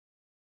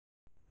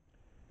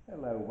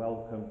Hello,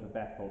 welcome to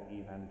Bethel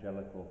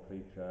Evangelical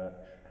Free Church,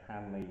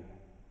 Hanley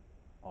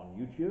on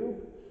YouTube.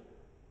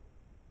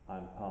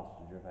 I'm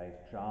Pastor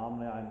Gervase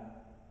Charmley. I'm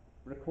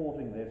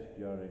recording this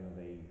during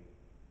the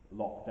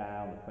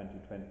lockdown, the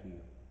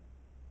 2020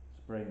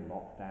 spring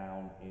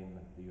lockdown in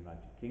the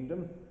United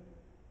Kingdom.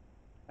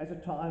 It's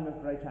a time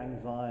of great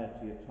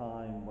anxiety, a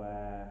time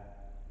where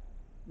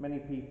many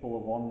people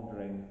are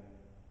wondering,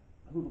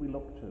 who do we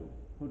look to?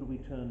 Who do we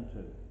turn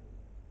to?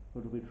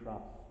 Who do we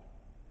trust?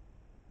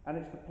 And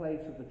it's the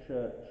place of the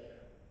church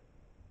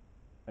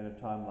in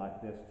a time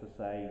like this to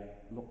say,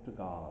 look to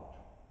God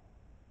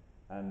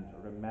and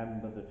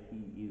remember that he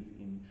is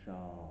in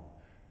charge.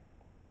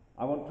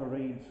 I want to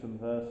read some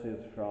verses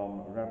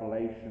from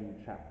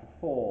Revelation chapter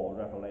 4,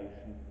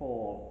 Revelation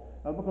 4.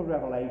 Now, the book of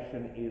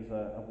Revelation is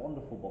a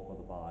wonderful book of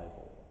the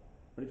Bible,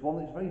 but it's one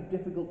that's very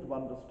difficult to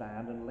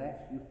understand unless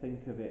you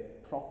think of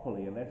it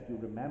properly, unless you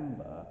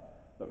remember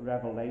that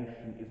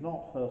Revelation is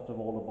not, first of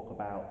all, a book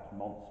about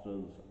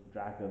monsters,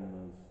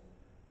 dragons,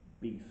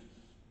 beasts,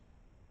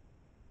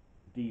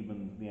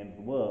 demons, the end of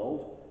the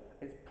world.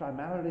 It's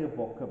primarily a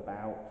book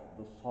about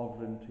the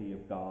sovereignty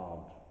of God.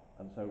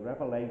 And so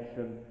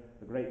Revelation,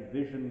 the great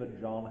vision that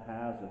John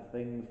has of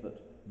things that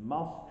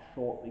must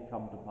shortly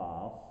come to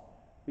pass,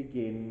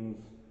 begins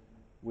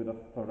with a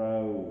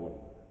throne.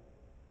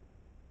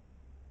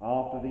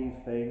 After these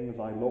things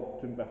I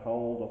looked, and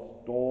behold,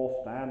 a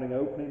door standing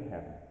open in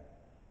heaven.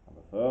 And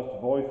the first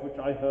voice which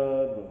I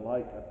heard was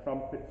like a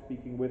trumpet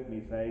speaking with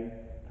me, saying,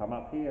 Come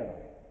up here,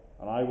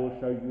 and I will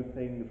show you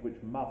things which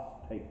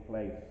must take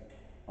place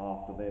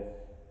after this.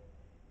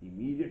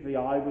 Immediately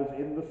I was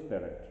in the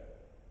Spirit,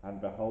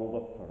 and behold,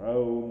 a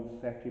throne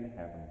set in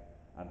heaven,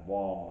 and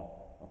one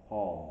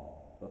upon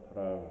the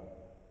throne.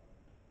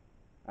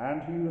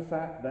 And he who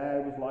sat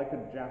there was like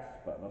a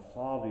jasper and a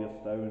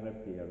sardius stone in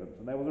appearance,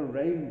 and there was a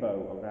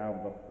rainbow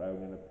around the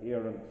throne in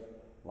appearance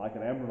like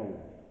an emerald.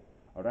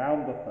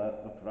 Around the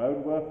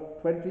throne were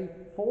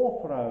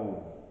 24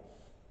 thrones,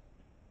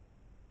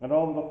 and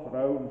on the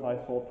thrones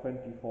I saw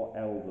 24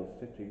 elders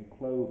sitting,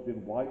 clothed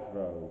in white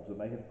robes,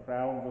 and they had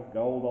crowns of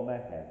gold on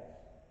their heads.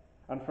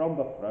 And from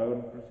the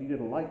throne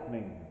proceeded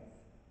lightnings,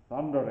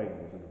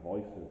 thunderings, and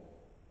voices.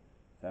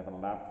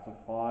 7 lamps of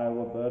fire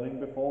were burning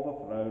before the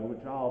throne,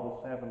 which are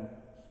the 7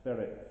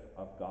 spirits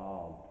of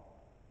God.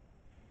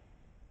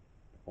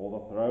 Before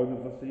the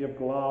throne was a sea of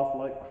glass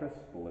like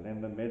crystal, and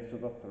in the midst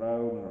of the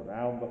throne and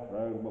around the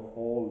throne were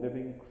 4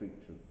 living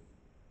creatures.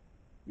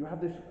 You have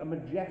this a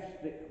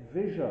majestic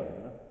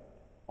vision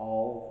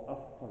of a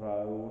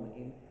throne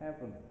in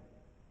heaven.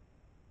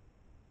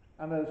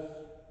 And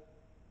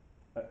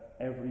there's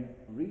every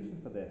reason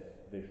for this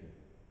vision,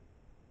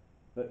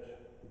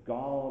 that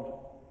God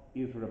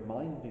is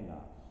reminding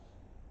us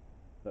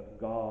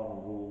that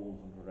God rules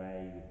and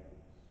reigns.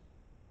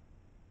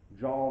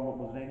 John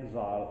was in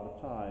exile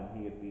at the time.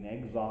 He had been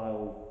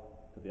exiled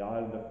to the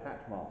island of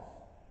Patmos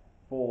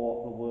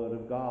for the word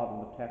of God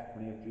and the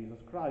testimony of Jesus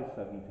Christ,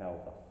 so he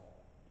tells us.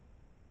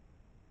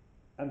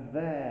 And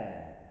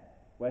there,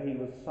 where he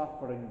was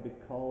suffering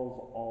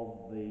because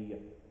of the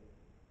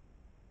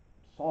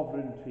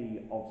sovereignty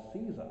of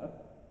Caesar,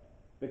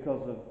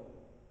 because of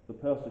the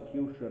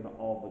persecution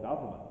of the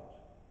government,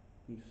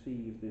 he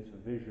sees this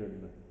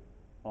vision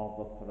of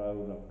the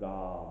throne of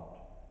God,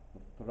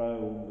 the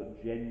throne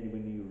that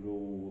genuinely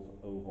rules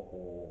over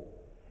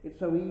all. It's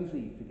so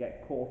easy to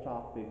get caught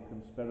up in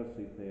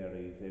conspiracy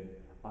theories, in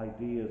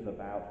ideas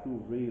about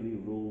who really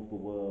rules the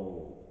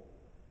world.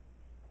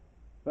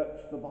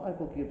 But the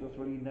Bible gives us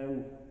really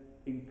no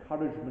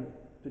encouragement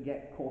to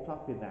get caught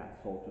up in that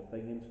sort of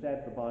thing.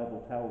 Instead, the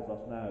Bible tells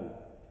us, no,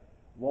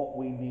 what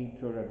we need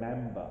to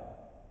remember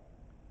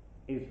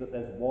is that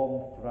there's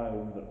one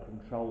throne that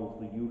controls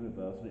the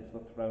universe, and it's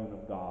the throne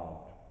of God.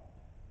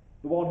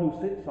 The one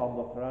who sits on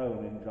the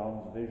throne in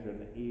John's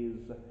vision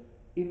is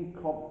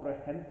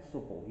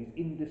incomprehensible. He's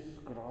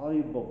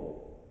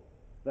indescribable.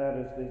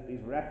 There is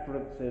these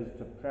references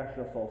to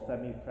precious or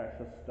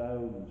semi-precious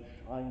stones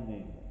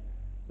shining.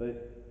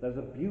 There's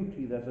a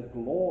beauty, there's a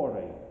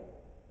glory,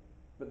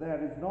 but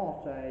there is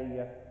not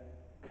a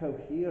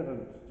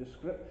coherent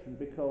description,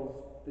 because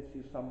this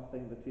is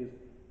something that is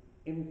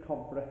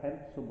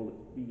incomprehensible.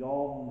 It's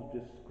beyond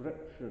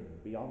description,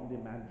 beyond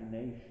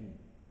imagination.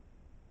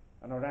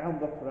 And around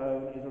the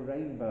throne is a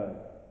rainbow,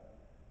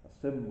 a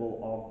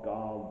symbol of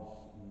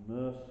God's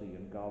mercy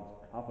and God's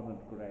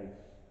covenant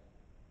grace.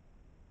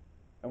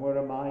 And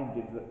we're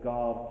reminded that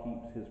God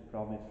keeps his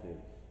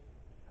promises.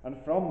 And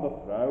from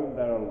the throne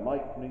there are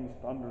lightnings,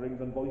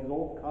 thunderings, and voices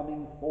all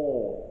coming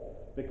forth,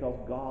 because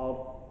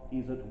God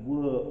is at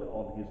work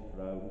on his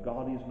throne.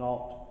 God is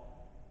not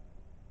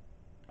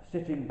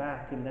sitting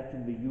back and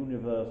letting the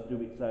universe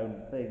do its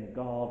own thing.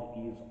 God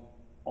is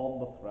on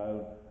the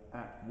throne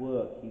at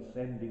work. He's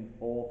sending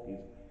forth his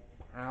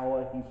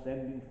power. He's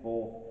sending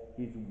forth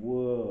his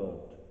word.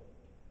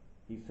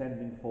 He's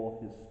sending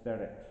forth his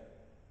spirit.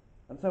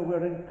 And so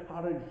we're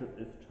encouraged at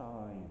this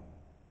time.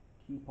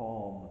 Keep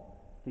on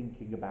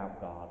thinking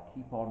about God.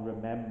 Keep on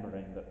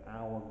remembering that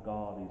our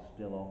God is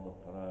still on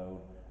the throne,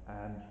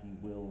 and he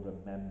will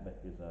remember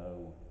his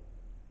own.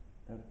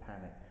 Don't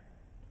panic.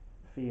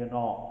 Fear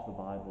not, the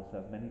Bible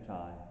says many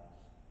times.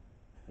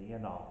 Fear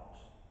not,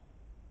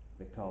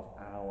 because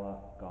our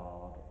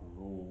God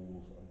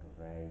rules and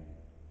reigns.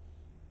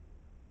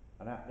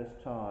 And at this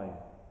time,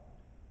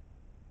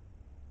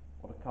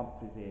 what a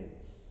comfort it is,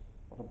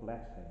 what a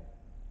blessing,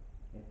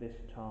 at this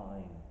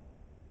time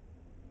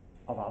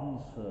of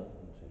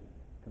uncertainty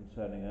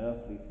concerning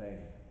earthly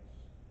things,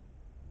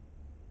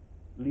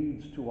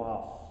 leads to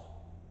us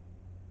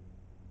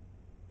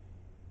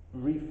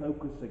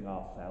refocusing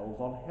ourselves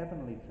on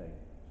heavenly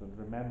things and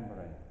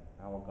remembering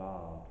our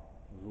God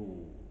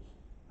rules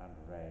and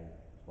reigns.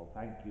 Well,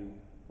 thank you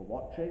for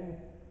watching,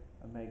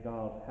 and may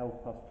God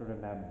help us to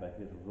remember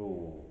his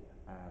rule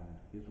and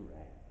his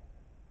reign.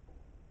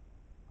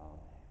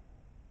 Amen.